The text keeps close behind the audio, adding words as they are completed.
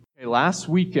Last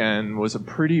weekend was a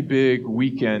pretty big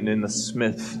weekend in the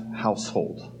Smith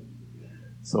household.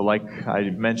 So like I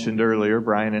mentioned earlier,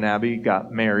 Brian and Abby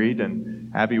got married,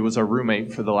 and Abby was our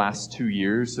roommate for the last 2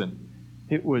 years, and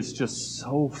it was just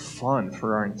so fun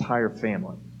for our entire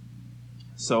family.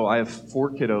 So I have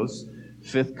 4 kiddos,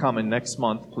 5th coming next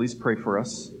month. Please pray for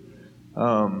us.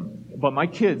 But my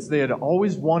kids, they had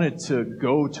always wanted to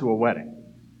go to a wedding.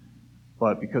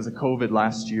 But because of COVID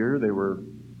last year, they were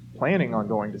planning on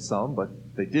going to some, but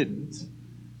they didn't.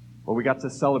 Well, we got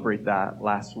to celebrate that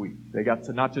last week. They got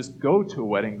to not just go to a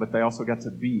wedding, but they also got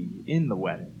to be in the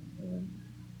wedding. And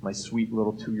my sweet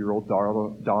little 2-year-old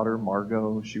daughter,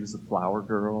 Margot, she was a flower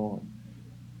girl.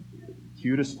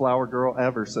 Cutest flower girl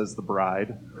ever, says the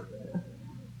bride.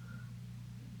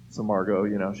 So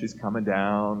Margot, she's coming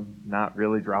down, not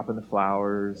really dropping the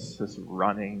flowers, just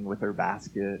running with her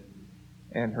basket.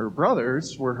 And her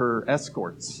brothers were her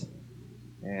escorts.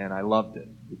 And I loved it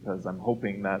because I'm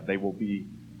hoping that they will be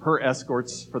her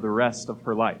escorts for the rest of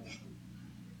her life.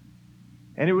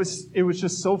 And it was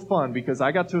just so fun because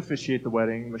I got to officiate the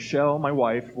wedding. Michelle, my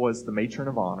wife, was the matron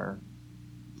of honor.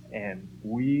 And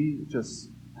we just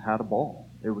had a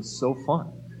ball. It was so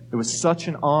fun. It was such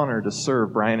an honor to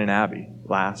serve Brian and Abby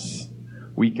last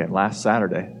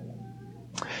Saturday.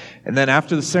 And then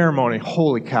after the ceremony,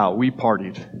 holy cow, we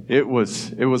partied. It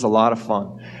was a lot of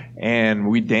fun. And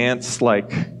we danced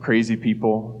like crazy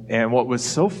people. And what was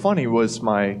so funny was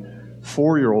my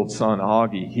 4-year-old son,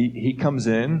 Augie. He comes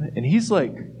in, and he's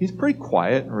pretty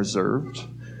quiet and reserved.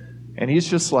 And he's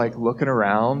just like looking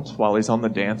around while he's on the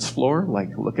dance floor, like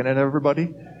looking at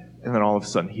everybody. And then all of a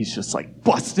sudden, he's just like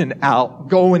busting out,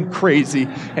 going crazy,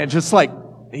 and just like,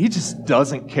 he just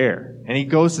doesn't care. And he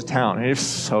goes to town, and it's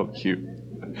so cute.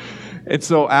 And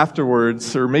so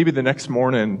afterwards, or maybe the next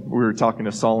morning, we were talking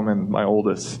to Solomon, my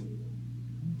oldest.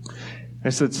 I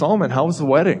said, Solomon, how was the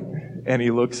wedding? And he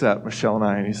looks at Michelle and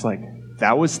I, and he's like,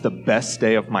 that was the best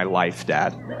day of my life,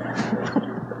 Dad.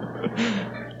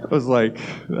 I was like,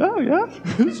 oh, yeah,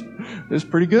 it was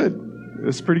pretty good. It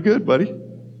was pretty good, buddy.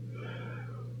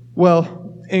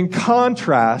 Well, in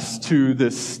contrast to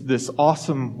this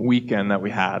awesome weekend that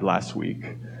we had last week,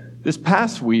 this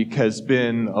past week has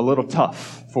been a little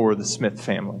tough for the Smith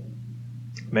family.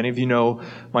 Many of you know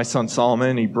my son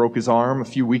Solomon. He broke his arm a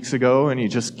few weeks ago, and he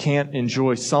just can't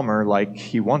enjoy summer like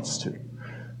he wants to.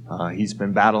 He's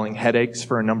been battling headaches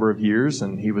for a number of years,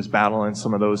 and he was battling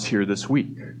some of those here this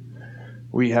week.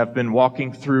 We have been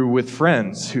walking through with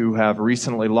friends who have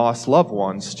recently lost loved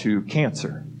ones to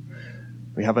cancer.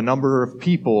 We have a number of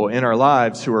people in our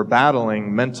lives who are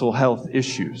battling mental health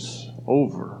issues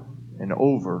over and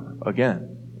over again.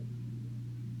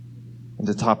 And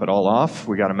to top it all off,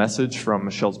 we got a message from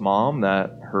Michelle's mom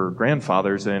that her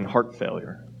grandfather's in heart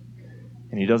failure,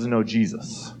 and he doesn't know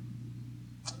Jesus.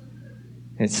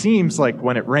 And it seems like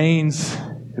when it rains,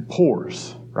 it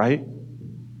pours, right?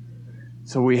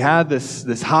 So we had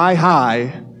this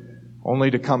high,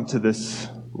 only to come to this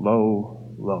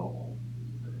low.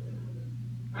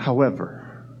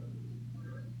 However,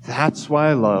 that's why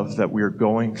I love that we're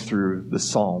going through the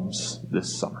Psalms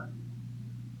this summer.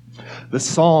 The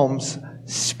Psalms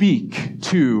speak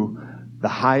to the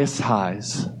highest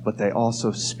highs, but they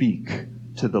also speak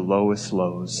to the lowest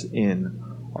lows in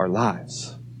our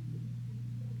lives.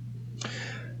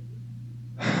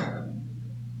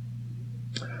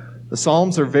 The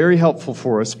Psalms are very helpful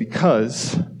for us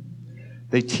because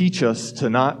they teach us to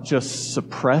not just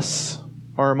suppress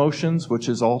our emotions, which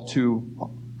is all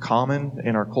too common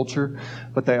in our culture,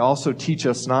 but they also teach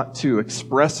us not to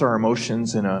express our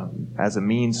emotions as a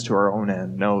means to our own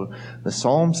end. No, the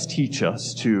Psalms teach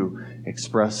us to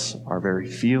express our very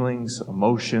feelings,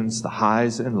 emotions, the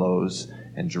highs and lows,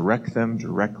 and direct them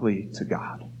directly to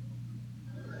God.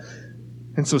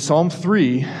 And so Psalm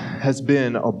 3 has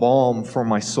been a balm for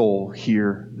my soul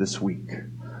here this week.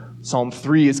 Psalm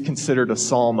 3 is considered a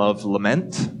psalm of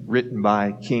lament written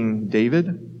by King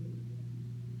David.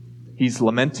 He's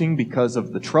lamenting because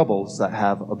of the troubles that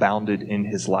have abounded in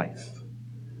his life.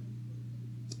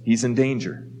 He's in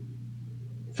danger,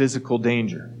 physical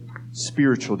danger,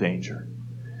 spiritual danger,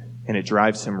 and it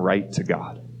drives him right to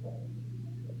God.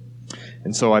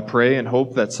 And so I pray and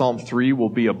hope that Psalm 3 will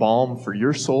be a balm for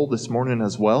your soul this morning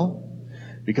as well,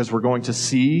 because we're going to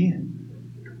see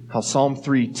how Psalm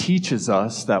 3 teaches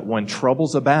us that when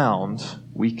troubles abound,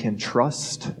 we can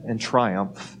trust and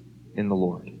triumph in the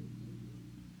Lord.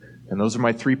 And those are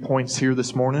my 3 points here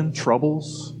this morning: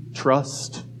 troubles,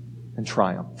 trust, and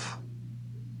triumph.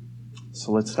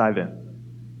 So let's dive in.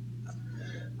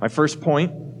 My first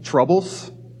point,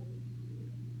 troubles,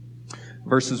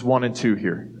 verses 1 and 2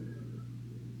 here.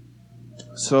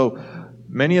 So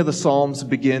Many of the Psalms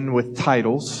begin with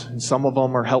titles, and some of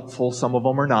them are helpful, some of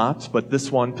them are not, but this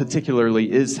one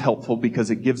particularly is helpful because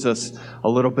it gives us a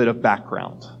little bit of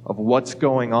background of what's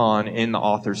going on in the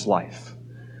author's life.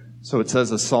 So it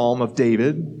says a Psalm of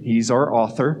David, he's our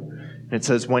author, and it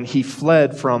says when he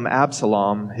fled from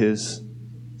Absalom, his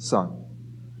son.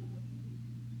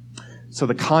 So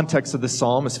the context of this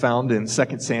psalm is found in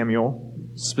 2 Samuel,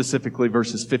 specifically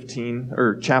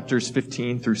chapters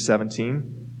 15 through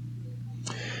 17.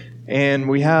 And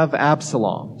we have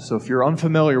Absalom. So if you're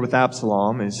unfamiliar with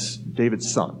Absalom, is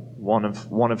David's son,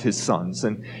 one of his sons.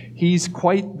 And he's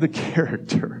quite the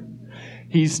character.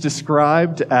 He's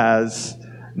described as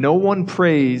no one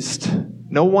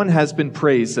has been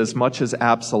praised as much as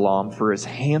Absalom for his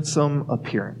handsome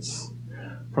appearance.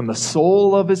 From the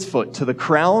sole of his foot to the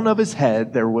crown of his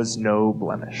head, there was no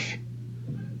blemish.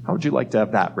 How would you like to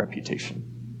have that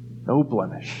reputation? No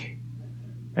blemish.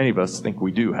 Any of us think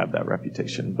we do have that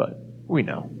reputation, but we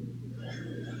know.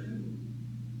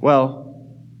 Well,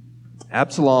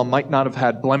 Absalom might not have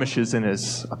had blemishes in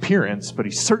his appearance, but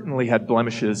he certainly had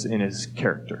blemishes in his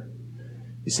character.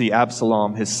 You see,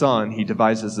 Absalom, his son, he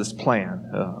devises this plan,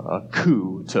 a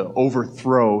coup to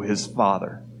overthrow his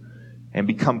father and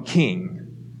become king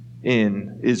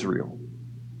in Israel.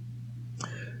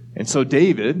 And so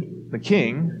David, the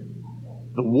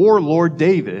king, the warlord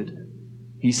David,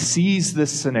 he sees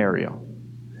this scenario.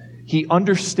 He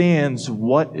understands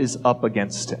what is up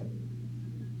against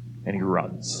him. And he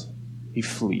runs. He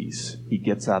flees. He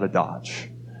gets out of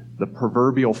Dodge. The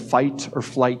proverbial fight or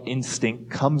flight instinct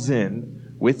comes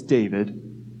in with David,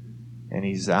 and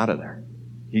he's out of there.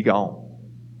 He gone.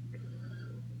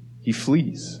 He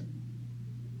flees.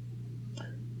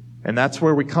 And that's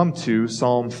where we come to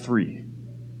Psalm 3,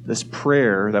 this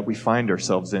prayer that we find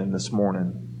ourselves in this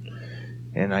morning.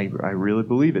 And I really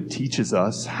believe it teaches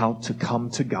us how to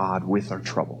come to God with our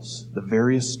troubles, the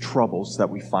various troubles that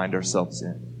we find ourselves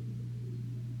in.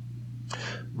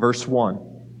 Verse 1,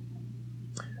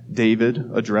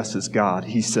 David addresses God.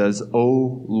 He says,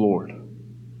 "O Lord."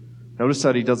 Notice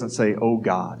that he doesn't say, "O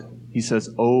God." He says,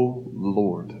 "O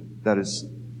Lord." That is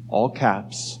all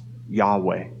caps,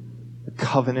 Yahweh, the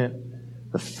covenant,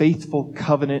 the faithful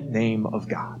covenant name of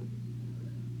God.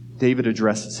 David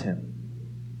addresses him.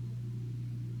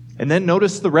 And then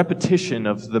notice the repetition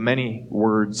of the many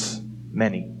words,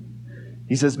 many.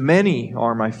 He says, "Many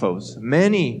are my foes.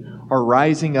 Many are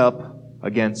rising up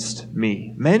against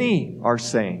me. Many are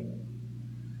saying."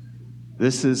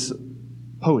 This is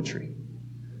poetry.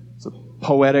 It's a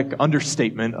poetic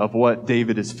understatement of what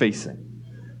David is facing,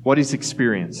 what he's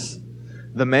experienced.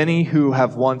 The many who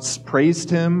have once praised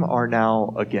him are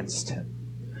now against him.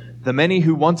 The many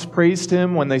who once praised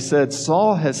him when they said,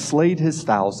 "Saul has slayed his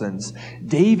thousands,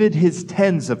 David his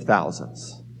tens of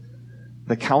thousands."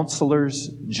 The counselors,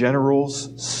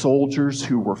 generals, soldiers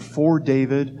who were for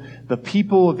David, the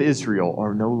people of Israel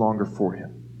are no longer for him.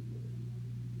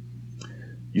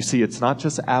 You see, it's not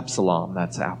just Absalom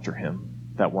that's after him,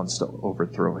 that wants to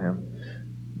overthrow him.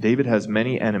 David has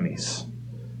many enemies,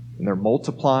 and they're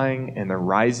multiplying and they're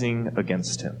rising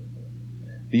against him.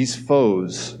 These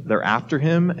foes, they're after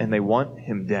him and they want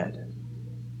him dead.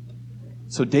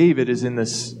 So David is in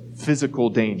this physical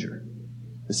danger.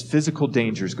 This physical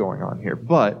danger is going on here.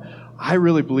 But I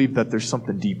really believe that there's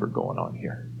something deeper going on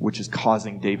here, which is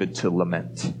causing David to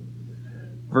lament.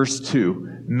 Verse 2,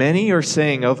 "Many are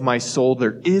saying of my soul,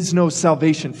 there is no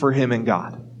salvation for him in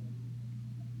God."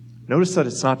 Notice that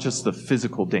it's not just the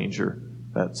physical danger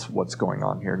that's what's going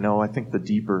on here. No, I think the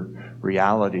deeper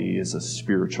reality is a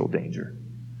spiritual danger.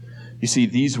 You see,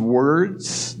 these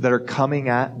words that are coming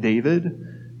at David,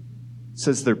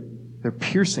 says they're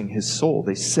piercing his soul.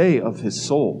 They say of his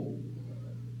soul.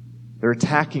 They're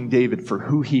attacking David for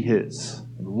who he is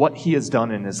and what he has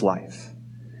done in his life.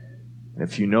 And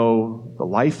if you know the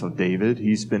life of David,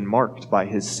 he's been marked by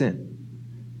his sin,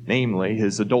 namely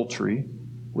his adultery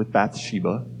with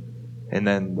Bathsheba and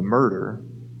then the murder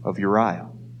of Uriah,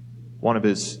 one of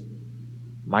his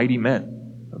mighty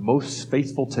men, the most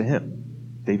faithful to him.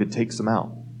 David takes him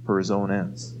out for his own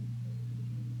ends.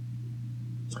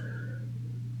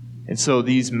 And so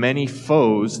these many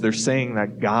foes, they're saying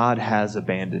that God has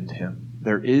abandoned him.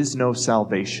 There is no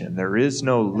salvation. There is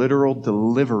no literal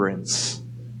deliverance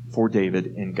for David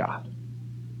in God.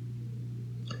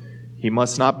 He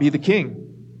must not be the king.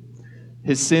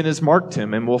 His sin has marked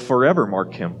him and will forever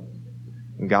mark him.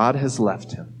 And God has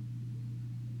left him.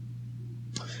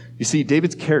 You see,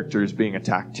 David's character is being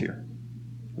attacked here.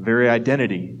 The very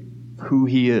identity, who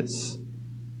he is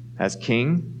as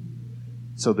king.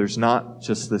 So there's not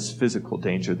just this physical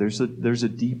danger. There's a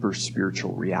deeper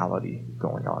spiritual reality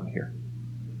going on here.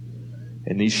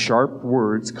 And these sharp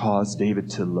words cause David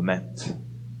to lament.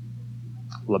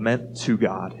 Lament to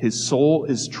God. His soul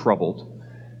is troubled,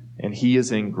 and he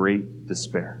is in great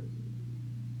despair.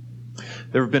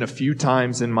 There have been a few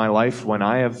times in my life when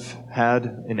I have had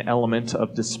an element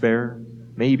of despair,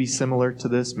 maybe similar to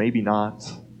this, maybe not.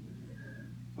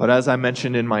 But as I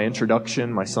mentioned in my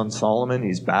introduction, my son Solomon,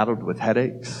 he's battled with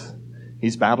headaches.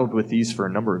 He's battled with these for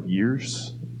a number of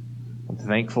years. I'm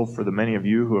thankful for the many of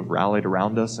you who have rallied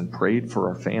around us and prayed for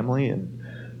our family. And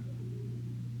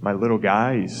my little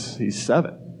guy, he's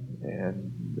 7.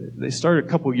 And they started a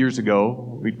couple years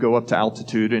ago. We'd go up to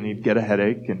altitude and he'd get a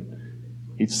headache and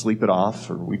he'd sleep it off,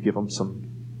 or we'd give him some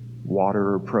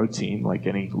water or protein like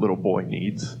any little boy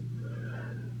needs.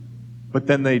 But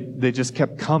then they just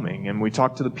kept coming, and we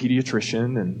talked to the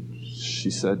pediatrician, and she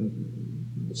said,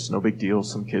 it's no big deal.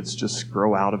 Some kids just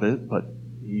grow out of it, but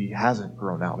he hasn't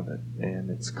grown out of it, and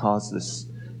it's caused this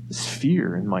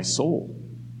fear in my soul.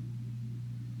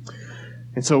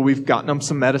 And so we've gotten him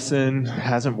some medicine,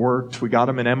 hasn't worked. We got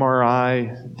him an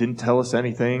MRI, didn't tell us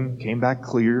anything, came back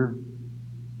clear.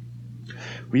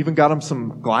 We even got him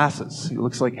some glasses. He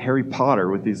looks like Harry Potter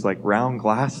with these like round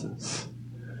glasses.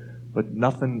 But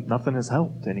nothing has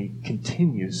helped, and he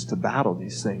continues to battle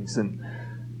these things. And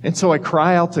so I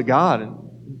cry out to God, and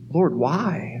Lord,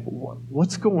 why?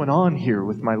 What's going on here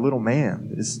with my little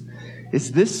man?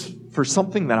 Is this for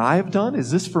something that I have done?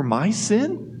 Is this for my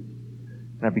sin?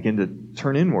 And I begin to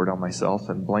turn inward on myself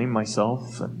and blame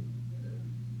myself, and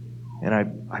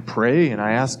I pray and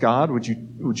I ask God, would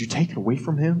you take it away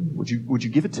from him? Would you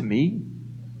give it to me?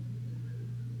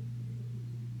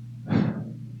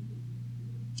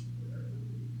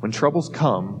 When troubles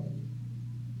come,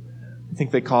 I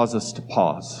think they cause us to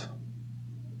pause.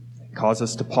 They cause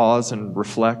us to pause and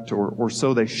reflect, or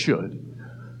so they should.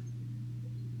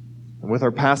 And with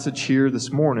our passage here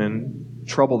this morning, the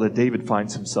trouble that David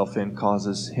finds himself in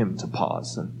causes him to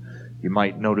pause. And you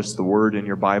might notice the word in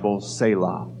your Bible,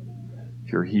 Selah.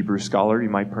 If you're a Hebrew scholar, you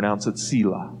might pronounce it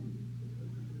Selah.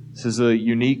 This is a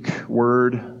unique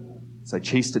word. As I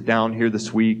chased it down here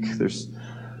this week, there's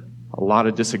a lot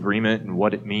of disagreement in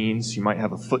what it means. You might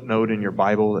have a footnote in your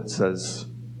Bible that says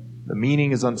the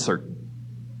meaning is uncertain.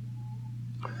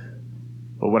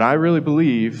 But what I really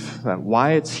believe, that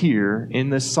why it's here in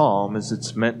this psalm, is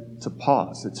it's meant to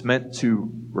pause. It's meant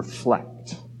to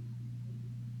reflect.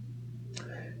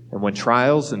 And when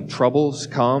trials and troubles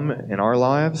come in our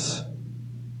lives,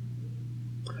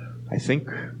 I think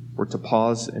we're to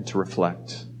pause and to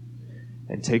reflect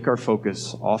and take our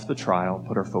focus off the trial and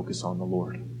put our focus on the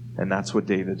Lord. And that's what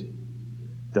David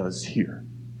does here.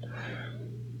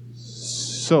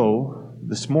 So,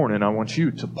 this morning I want you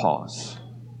to pause.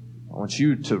 I want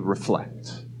you to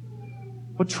reflect.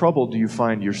 What trouble do you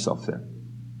find yourself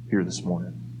in here this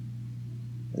morning?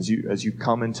 As you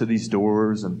come into these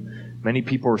doors and many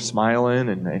people are smiling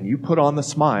and you put on the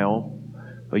smile,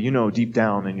 but you know deep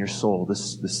down in your soul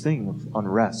this thing of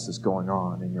unrest is going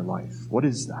on in your life. What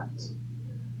is that?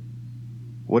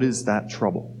 What is that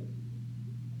trouble?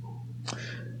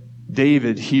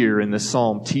 David here in this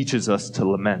psalm teaches us to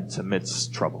lament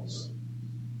amidst troubles.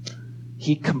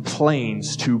 He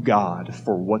complains to God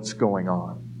for what's going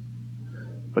on.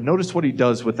 But notice what he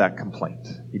does with that complaint.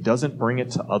 He doesn't bring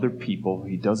it to other people.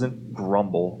 He doesn't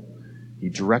grumble. He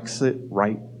directs it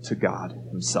right to God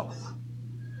himself.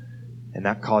 And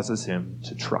that causes him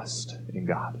to trust in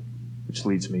God, which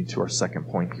leads me to our second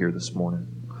point here this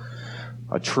morning.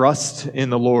 A trust in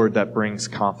the Lord that brings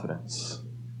confidence.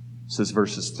 This is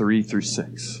verses 3 through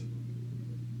 6.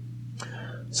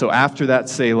 So after that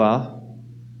Selah,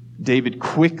 David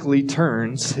quickly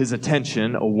turns his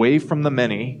attention away from the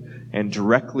many and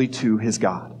directly to his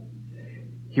God.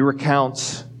 He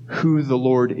recounts who the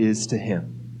Lord is to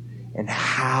him and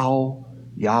how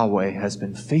Yahweh has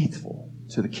been faithful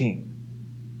to the king.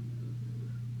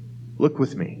 Look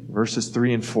with me, verses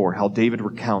 3 and 4, how David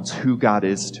recounts who God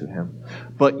is to him.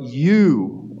 But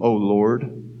you, O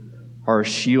Lord, are a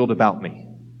shield about me,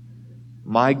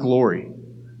 my glory,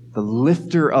 the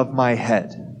lifter of my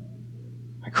head.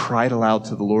 I cried aloud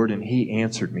to the Lord, and he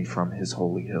answered me from his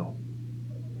holy hill.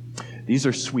 These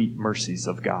are sweet mercies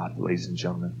of God, ladies and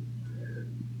gentlemen.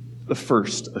 The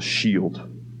first, a shield.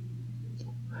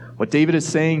 What David is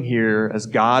saying here, as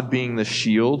God being the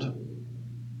shield,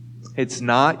 it's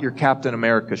not your Captain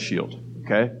America shield,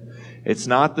 okay? It's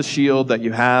not the shield that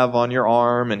you have on your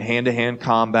arm in hand-to-hand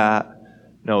combat.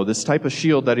 No, this type of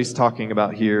shield that he's talking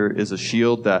about here is a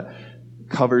shield that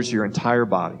covers your entire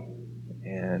body.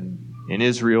 And in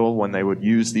Israel, when they would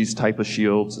use these type of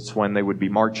shields, it's when they would be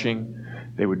marching,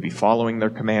 they would be following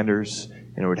their commanders,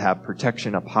 And it would have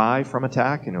protection up high from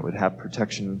attack, and it would have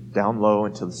protection down low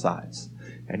and to the sides.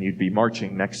 And you'd be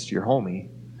marching next to your homie.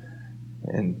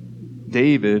 And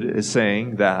David is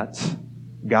saying that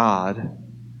God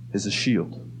is a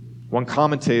shield. One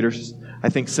commentator, I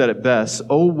think, said it best,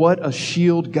 "Oh, what a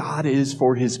shield God is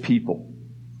for his people.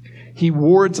 He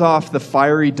wards off the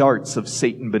fiery darts of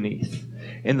Satan beneath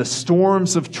and the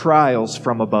storms of trials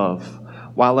from above,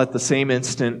 while at the same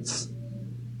instant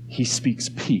he speaks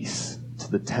peace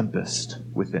to the tempest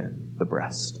within the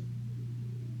breast."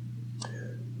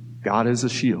 God is a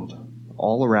shield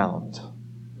all around,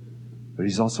 but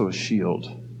he's also a shield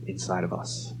inside of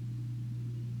us.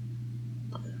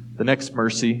 The next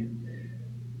mercy,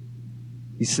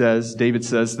 David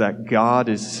says that God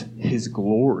is his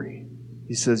glory.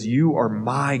 He says, "You are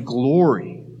my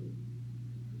glory."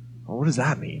 Well, what does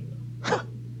that mean?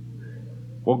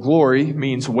 Well, glory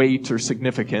means weight or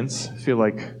significance. I feel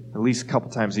like at least a couple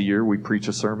times a year we preach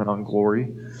a sermon on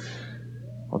glory.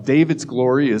 Well, David's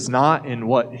glory is not in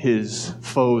what his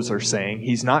foes are saying.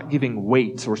 He's not giving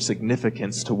weight or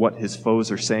significance to what his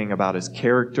foes are saying about his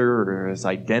character or his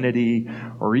identity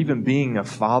or even being a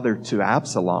father to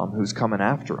Absalom who's coming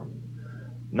after him.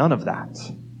 None of that.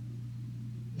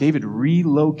 David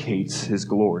relocates his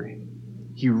glory.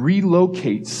 He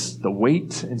relocates the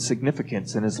weight and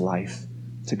significance in his life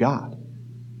to God.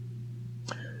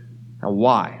 Now,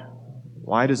 why?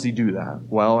 Why does he do that?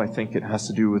 Well, I think it has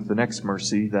to do with the next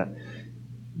mercy, that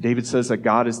David says that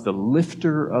God is the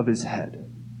lifter of his head.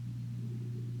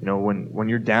 You know, when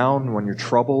you're down, when you're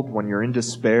troubled, when you're in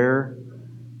despair,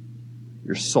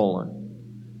 you're sullen.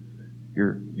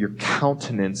 Your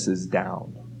countenance is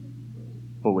down.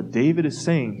 But what David is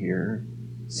saying here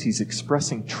is he's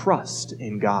expressing trust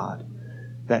in God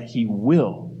that he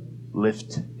will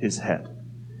lift his head.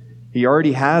 He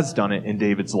already has done it in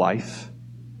David's life.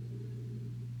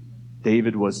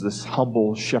 David was this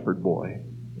humble shepherd boy.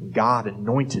 God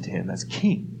anointed him as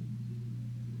king.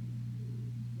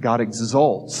 God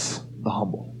exalts the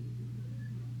humble.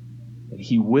 And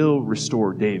he will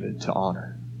restore David to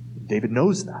honor. David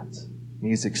knows that. And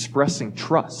he's expressing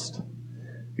trust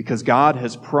because God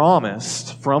has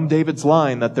promised from David's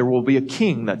line that there will be a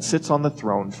king that sits on the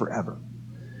throne forever.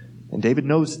 And David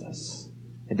knows this.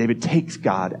 And David takes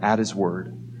God at his word.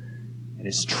 And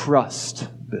his trust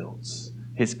builds.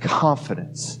 His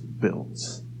confidence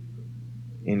builds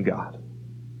in God.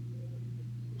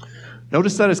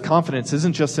 Notice that his confidence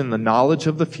isn't just in the knowledge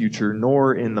of the future,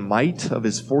 nor in the might of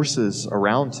his forces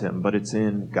around him, but it's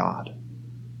in God.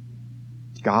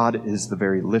 God is the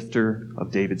very lifter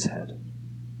of David's head.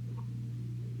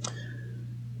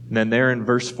 And then there in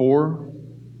verse 4,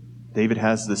 David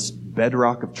has this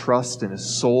bedrock of trust in his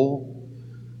soul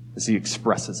as he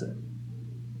expresses it.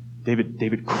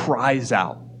 David cries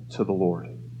out to the Lord.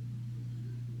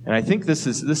 And I think this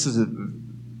is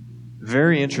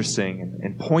very interesting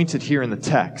and pointed here in the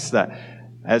text, that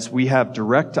as we have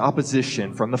direct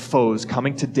opposition from the foes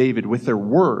coming to David with their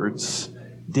words,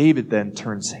 David then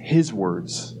turns his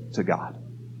words to God.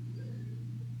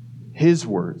 His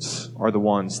words are the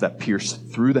ones that pierce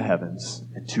through the heavens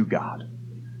and to God,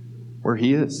 where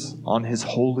he is, on his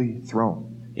holy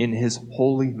throne, in his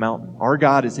holy mountain. Our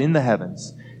God is in the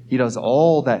heavens. He does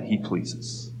all that he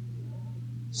pleases.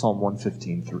 Psalm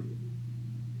 115:3.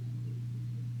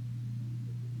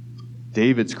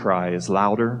 David's cry is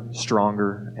louder,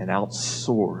 stronger, and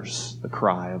outsoars the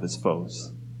cry of his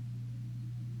foes.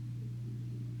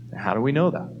 And how do we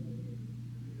know that?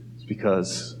 It's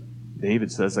because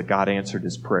David says that God answered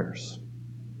his prayers.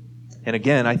 And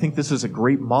again, I think this is a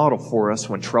great model for us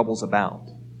when troubles abound,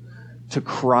 to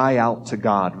cry out to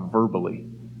God verbally.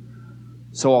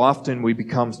 So often we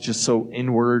become just so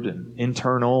inward and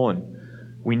internal, and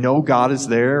we know God is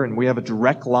there, and we have a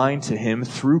direct line to him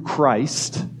through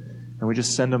Christ, and we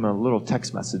just send him a little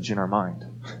text message in our mind.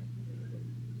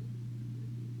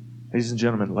 Ladies and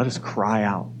gentlemen, let us cry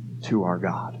out to our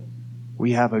God.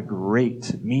 We have a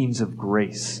great means of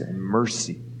grace and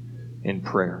mercy in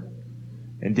prayer.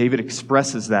 And David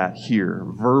expresses that here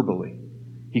verbally.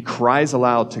 He cries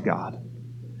aloud to God,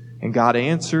 and God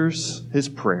answers his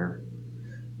prayer.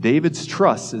 David's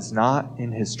trust is not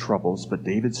in his troubles, but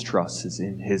David's trust is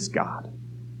in his God,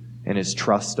 and his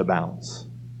trust abounds.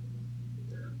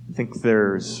 I think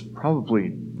there's probably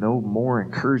no more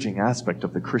encouraging aspect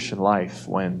of the Christian life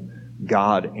when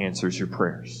God answers your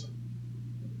prayers.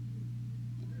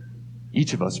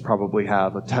 Each of us probably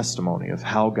have a testimony of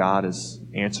how God has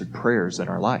answered prayers in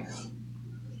our life.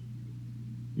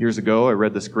 Years ago, I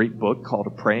read this great book called A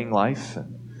Praying Life,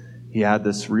 and he had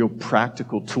this real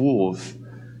practical tool of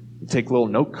you take little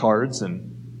note cards,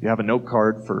 and you have a note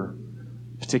card for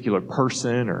particular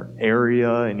person or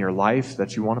area in your life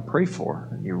that you want to pray for.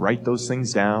 And you write those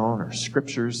things down, or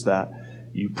scriptures that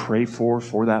you pray for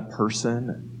that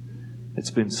person.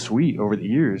 It's been sweet over the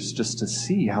years just to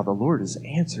see how the Lord has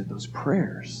answered those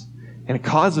prayers. And it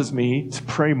causes me to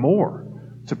pray more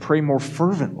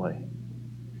fervently.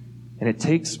 And it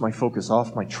takes my focus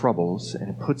off my troubles and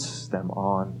it puts them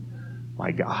on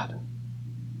my God.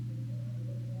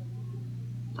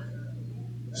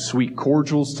 Sweet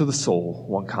cordials to the soul,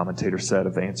 one commentator said,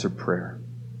 of answered prayer.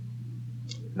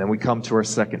 And then we come to our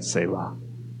second Selah.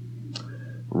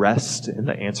 Rest in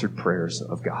the answered prayers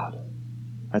of God.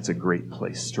 That's a great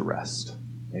place to rest.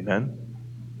 Amen?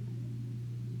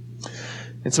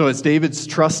 And so as David's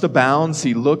trust abounds,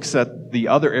 he looks at the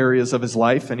other areas of his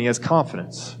life and he has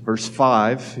confidence. Verse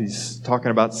 5, he's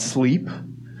talking about sleep.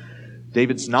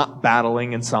 David's not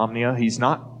battling insomnia. He's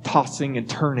not tossing and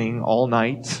turning all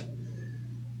night.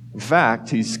 In fact,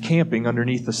 he's camping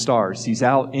underneath the stars. He's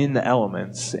out in the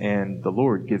elements, and the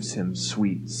Lord gives him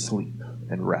sweet sleep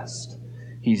and rest.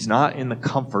 He's not in the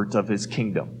comfort of his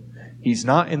kingdom. He's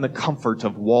not in the comfort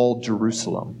of walled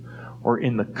Jerusalem or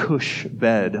in the cush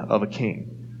bed of a king.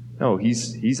 No,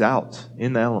 he's out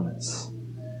in the elements.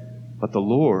 But the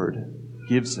Lord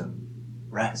gives him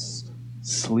rest,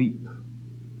 sleep.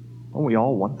 Don't we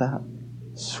all want that?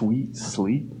 Sweet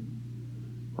sleep.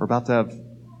 We're about to have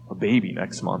a baby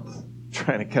next month,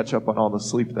 trying to catch up on all the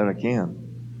sleep that I can.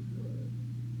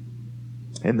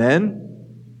 And then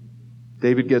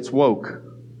David gets woke.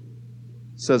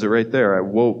 It says it right there. I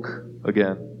woke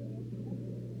again.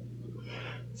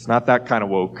 It's not that kind of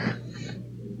woke.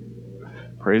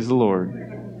 Praise the Lord.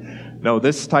 No,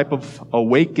 this type of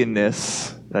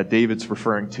awakeness that David's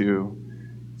referring to,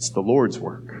 it's the Lord's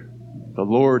work. The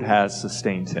Lord has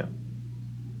sustained him.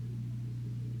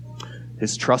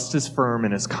 His trust is firm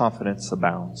and his confidence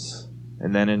abounds.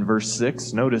 And then in verse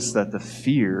 6, notice that the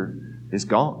fear is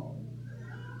gone.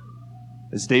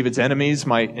 As David's enemies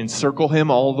might encircle him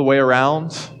all the way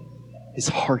around, his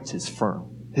heart is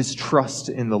firm. His trust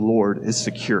in the Lord is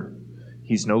secure.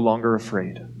 He's no longer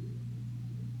afraid.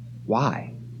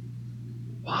 Why?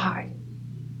 Why?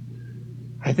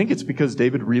 I think it's because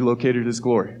David relocated his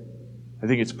glory. I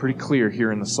think it's pretty clear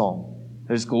here in the psalm.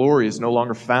 His glory is no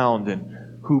longer found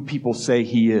in who people say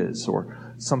he is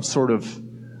or some sort of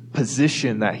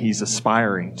position that he's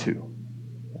aspiring to.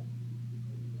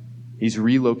 He's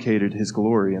relocated his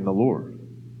glory in the Lord.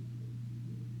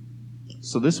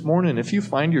 So this morning, if you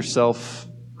find yourself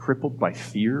crippled by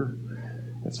fear,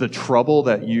 if the trouble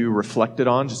that you reflected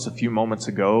on just a few moments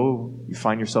ago, you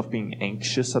find yourself being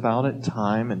anxious about it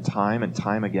time and time and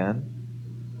time again,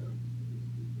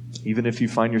 even if you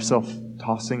find yourself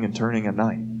tossing and turning at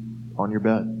night on your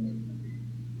bed,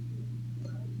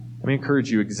 let me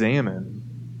encourage you,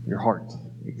 examine your heart.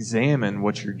 Examine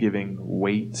what you're giving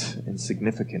weight and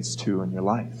significance to in your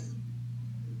life.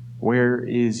 Where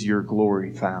is your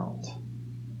glory found?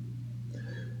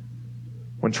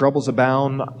 When troubles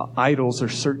abound, idols are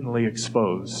certainly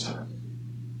exposed.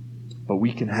 But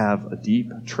we can have a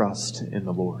deep trust in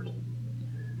the Lord.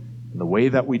 And the way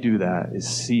that we do that is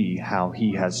see how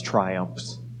He has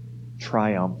triumphed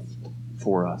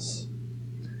for us.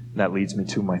 And that leads me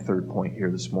to my third point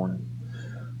here this morning.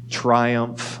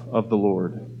 Triumph of the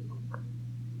Lord.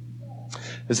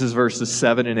 This is verses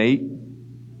 7 and 8.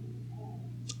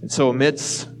 And so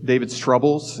amidst David's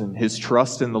troubles and his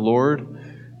trust in the Lord,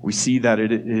 we see that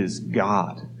it is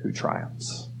God who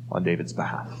triumphs on David's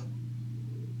behalf.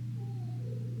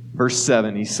 Verse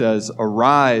 7, he says,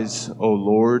 "Arise, O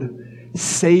Lord,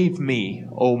 save me,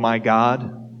 O my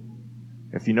God."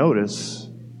 If you notice,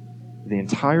 the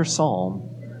entire psalm,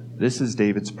 this is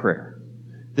David's prayer.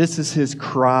 This is his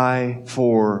cry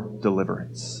for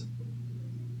deliverance.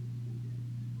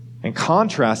 And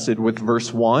contrasted with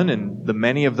verse 1 and the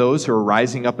many of those who are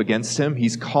rising up against him,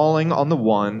 he's calling on the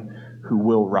one who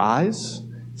will rise,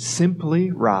 simply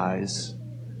rise,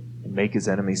 and make his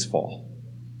enemies fall.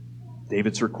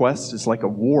 David's request is like a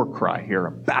war cry here,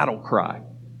 a battle cry.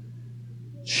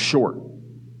 Short,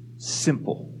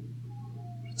 simple.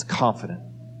 It's confident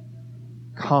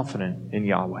in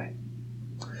Yahweh.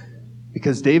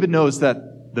 Because David knows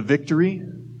that the victory,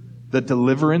 the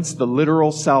deliverance, the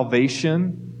literal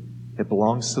salvation, it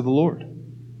belongs to the Lord.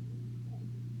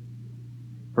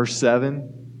 Verse 7,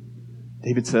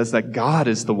 David says that God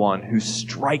is the one who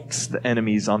strikes the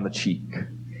enemies on the cheek.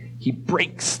 He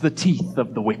breaks the teeth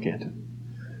of the wicked.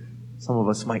 Some of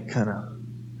us might kind of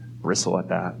bristle at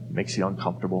that. It makes you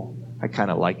uncomfortable. I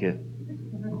kind of like it.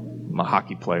 I'm a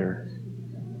hockey player.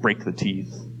 Break the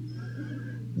teeth.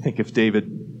 I think if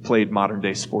David played modern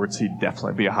day sports, he'd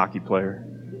definitely be a hockey player.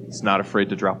 He's not afraid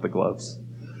to drop the gloves.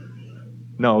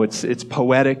 No, it's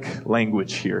poetic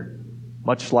language here.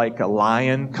 Much like a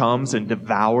lion comes and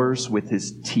devours with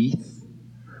his teeth,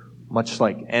 much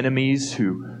like enemies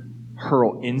who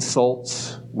hurl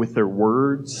insults with their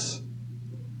words.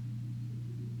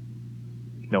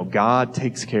 No, God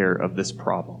takes care of this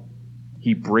problem.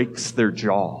 He breaks their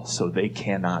jaw so they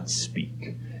cannot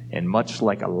speak. And much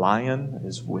like a lion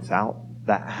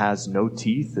that has no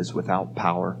teeth is without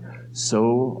power,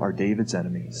 so are David's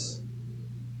enemies.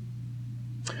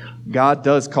 God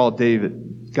does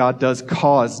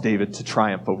cause David to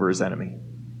triumph over his enemy.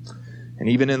 And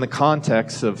even in the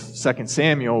context of 2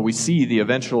 Samuel, we see the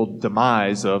eventual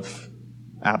demise of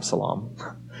Absalom.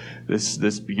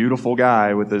 This beautiful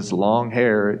guy with his long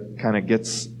hair kind of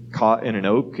gets caught in an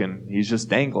oak and he's just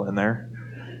dangling there.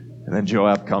 And then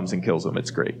Joab comes and kills him.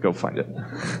 It's great. Go find it.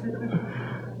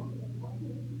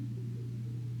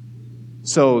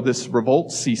 So this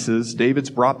revolt ceases. David's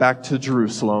brought back to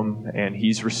Jerusalem and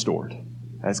he's restored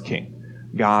as king.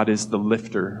 God is the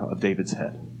lifter of David's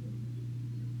head.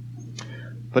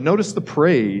 But notice the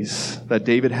praise that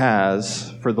David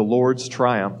has for the Lord's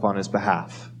triumph on his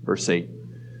behalf. Verse 8.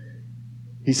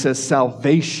 He says,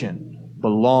 salvation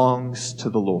belongs to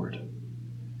the Lord.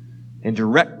 In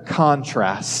direct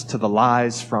contrast to the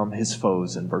lies from his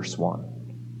foes in verse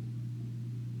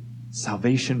 1.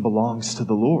 Salvation belongs to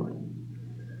the Lord.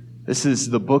 This is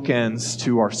the bookends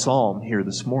to our psalm here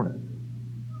this morning.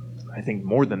 I think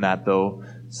more than that, though,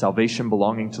 salvation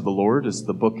belonging to the Lord is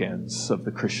the bookends of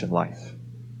the Christian life.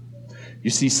 You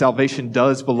see, salvation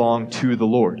does belong to the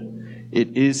Lord.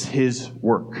 It is His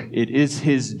work. It is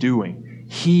His doing.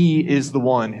 He is the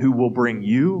one who will bring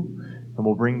you and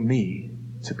will bring me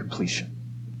to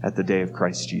completion at the day of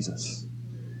Christ Jesus.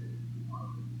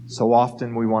 So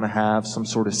often we want to have some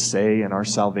sort of say in our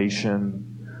salvation.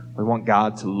 We want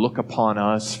God to look upon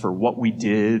us for what we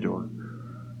did, or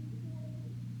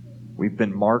we've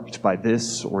been marked by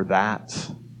this or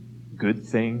that good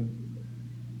thing.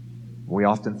 We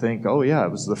often think, oh yeah,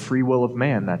 it was the free will of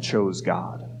man that chose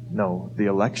God. No, the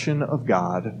election of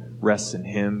God rests in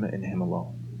Him and Him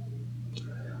alone.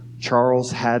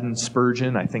 Charles Haddon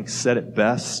Spurgeon, I think, said it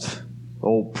best, the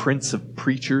old prince of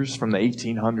preachers from the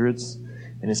 1800s.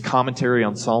 In his commentary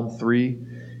on Psalm 3,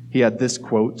 he had this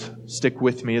quote. Stick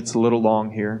with me, it's a little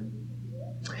long here.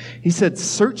 He said,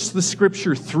 search the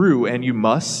Scripture through, and you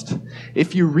must.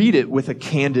 If you read it with a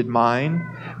candid mind,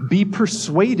 be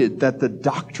persuaded that the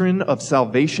doctrine of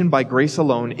salvation by grace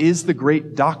alone is the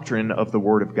great doctrine of the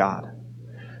Word of God.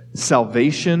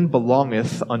 Salvation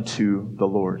belongeth unto the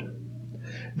Lord.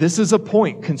 This is a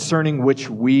point concerning which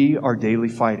we are daily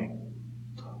fighting.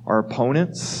 Our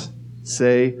opponents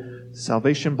say,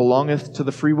 salvation belongeth to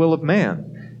the free will of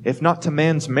man, if not to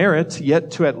man's merit,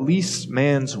 yet to at least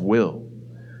man's will.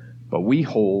 But we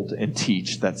hold and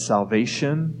teach that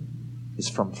salvation is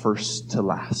from first to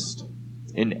last.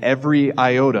 In every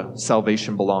iota,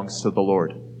 salvation belongs to the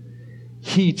Lord.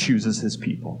 He chooses His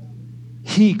people.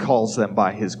 He calls them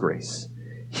by His grace.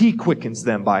 He quickens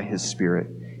them by His Spirit.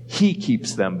 He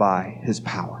keeps them by His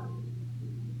power.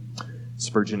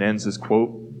 Spurgeon ends his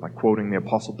quote by quoting the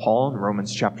Apostle Paul in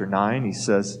Romans chapter 9. He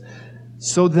says,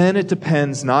 so then it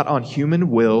depends not on human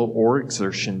will or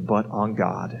exertion, but on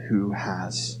God who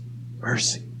has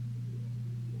mercy.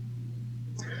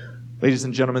 Ladies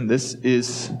and gentlemen, this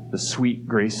is the sweet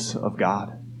grace of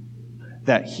God,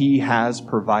 that He has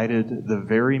provided the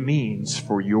very means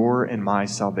for your and my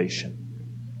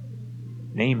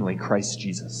salvation, namely Christ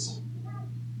Jesus.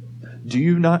 Do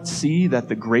you not see that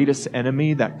the greatest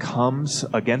enemy that comes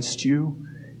against you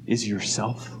is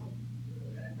yourself?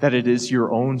 That it is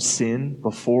your own sin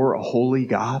before a holy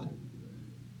God?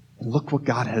 And look what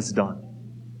God has done.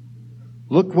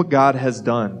 Look what God has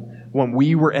done when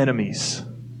we were enemies,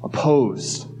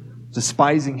 opposed,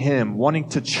 despising Him, wanting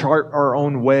to chart our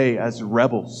own way as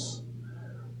rebels.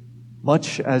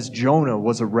 Much as Jonah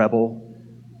was a rebel,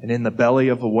 and in the belly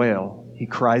of a whale, he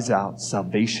cries out,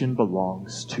 salvation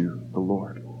belongs to the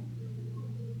Lord.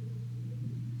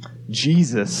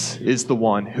 Jesus is the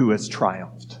one who has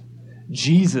triumphed.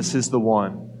 Jesus is the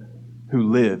one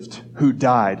who lived, who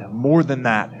died, more than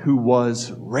that, who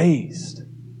was raised.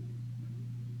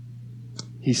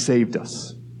 He saved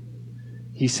us.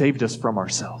 He saved us from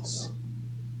ourselves.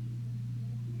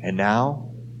 And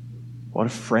now, what a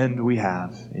friend we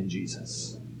have in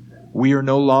Jesus. We are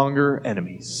no longer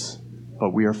enemies,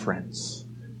 but we are friends.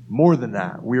 More than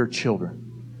that, we are children.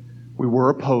 We were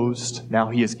opposed. Now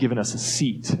He has given us a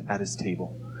seat at His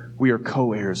table. We are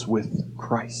co-heirs with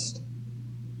Christ.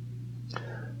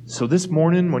 So this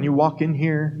morning, when you walk in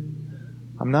here,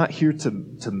 I'm not here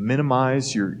to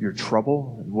minimize your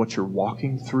trouble and what you're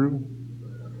walking through.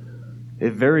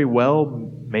 It very well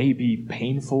may be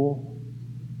painful.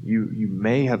 You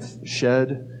may have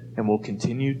shed and will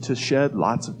continue to shed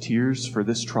lots of tears for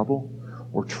this trouble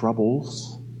or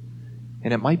troubles.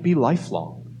 And it might be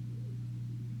lifelong.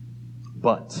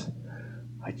 But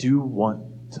I do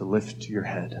want to lift your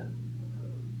head.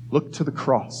 Look to the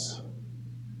cross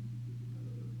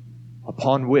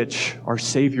upon which our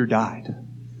Savior died.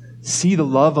 See the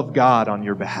love of God on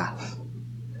your behalf.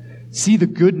 See the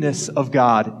goodness of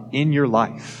God in your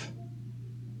life.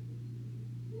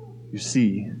 You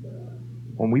see,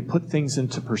 when we put things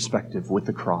into perspective with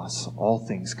the cross, all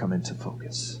things come into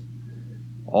focus.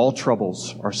 All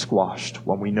troubles are squashed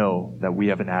when we know that we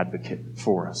have an advocate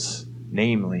for us,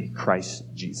 namely Christ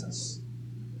Jesus.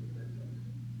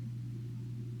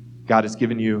 God has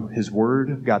given you His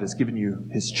Word. God has given you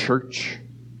His church.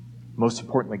 Most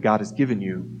importantly, God has given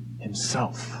you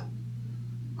Himself.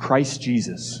 Christ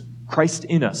Jesus. Christ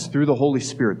in us through the Holy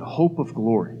Spirit, the hope of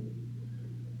glory.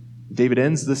 David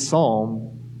ends this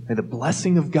psalm, may the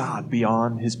blessing of God be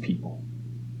on His people.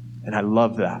 And I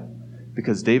love that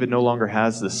because David no longer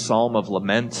has this psalm of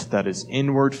lament that is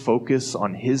inward focus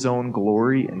on his own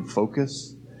glory and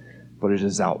focus, but it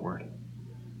is outward.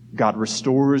 God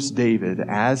restores David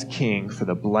as king for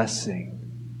the blessing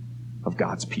of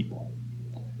God's people.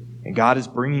 And God is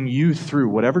bringing you through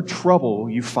whatever trouble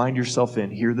you find yourself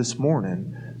in here this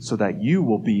morning so that you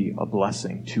will be a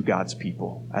blessing to God's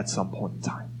people at some point in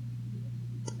time.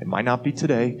 It might not be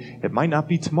today, it might not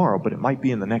be tomorrow, but it might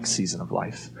be in the next season of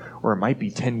life, or it might be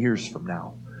 10 years from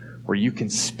now, where you can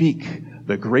speak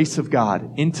the grace of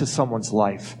God into someone's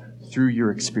life through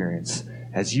your experience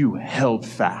as you held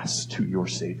fast to your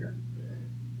Savior.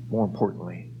 More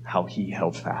importantly, how He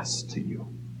held fast to you.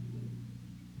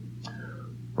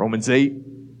 Romans 8,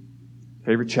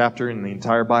 favorite chapter in the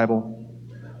entire Bible.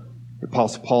 The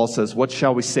Apostle Paul says, "What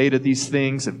shall we say to these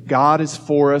things? If God is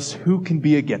for us, who can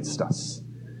be against us?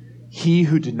 He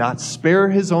who did not spare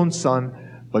His own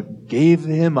Son, but gave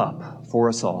Him up for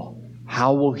us all,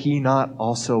 how will He not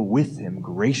also with Him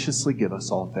graciously give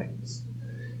us all things?"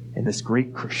 In this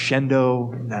great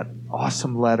crescendo, in that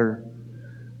awesome letter,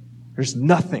 there's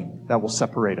nothing that will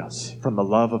separate us from the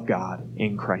love of God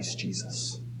in Christ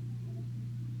Jesus.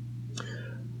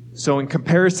 So in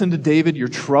comparison to David, your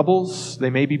troubles, they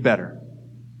may be better.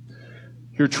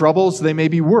 Your troubles, they may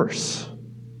be worse.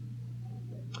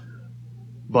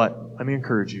 But let me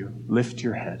encourage you, lift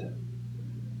your head.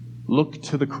 Look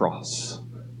to the cross.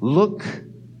 Look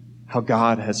how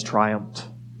God has triumphed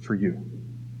for you.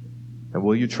 And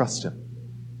will you trust Him?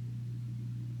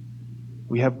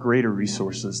 We have greater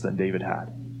resources than David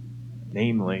had.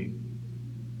 Namely,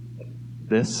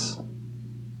 this,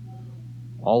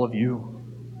 all of you.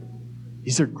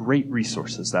 These are great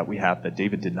resources that we have that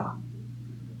David did not.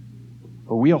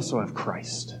 But we also have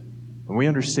Christ. And we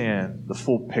understand the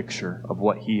full picture of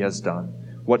what He has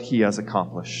done, what He has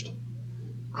accomplished.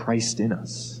 Christ in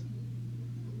us.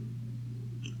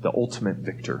 The ultimate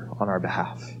victor on our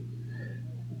behalf.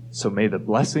 So may the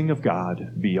blessing of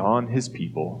God be on His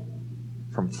people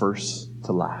from first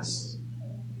to last.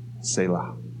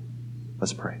 Selah.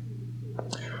 Let's pray.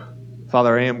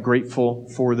 Father, I am grateful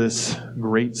for this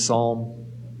great psalm.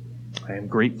 I am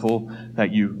grateful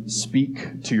that You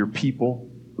speak to Your people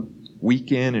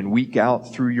week in and week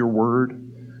out through Your word.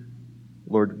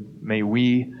 Lord, may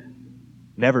we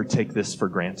never take this for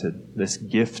granted, this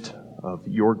gift of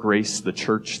Your grace, the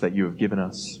church that You have given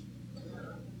us.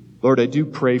 Lord, I do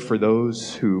pray for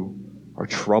those who are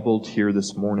troubled here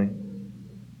this morning.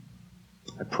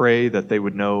 I pray that they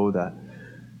would know that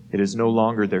it is no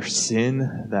longer their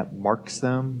sin that marks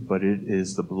them, but it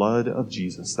is the blood of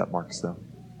Jesus that marks them.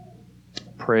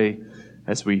 Pray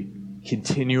as we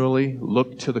continually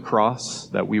look to the cross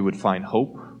that we would find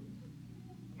hope.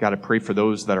 God, I pray for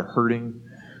those that are hurting.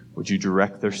 Would You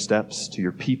direct their steps to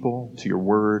Your people, to Your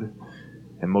word,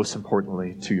 and most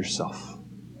importantly, to Yourself.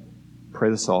 Pray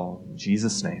this all in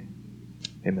Jesus' name.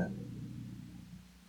 Amen.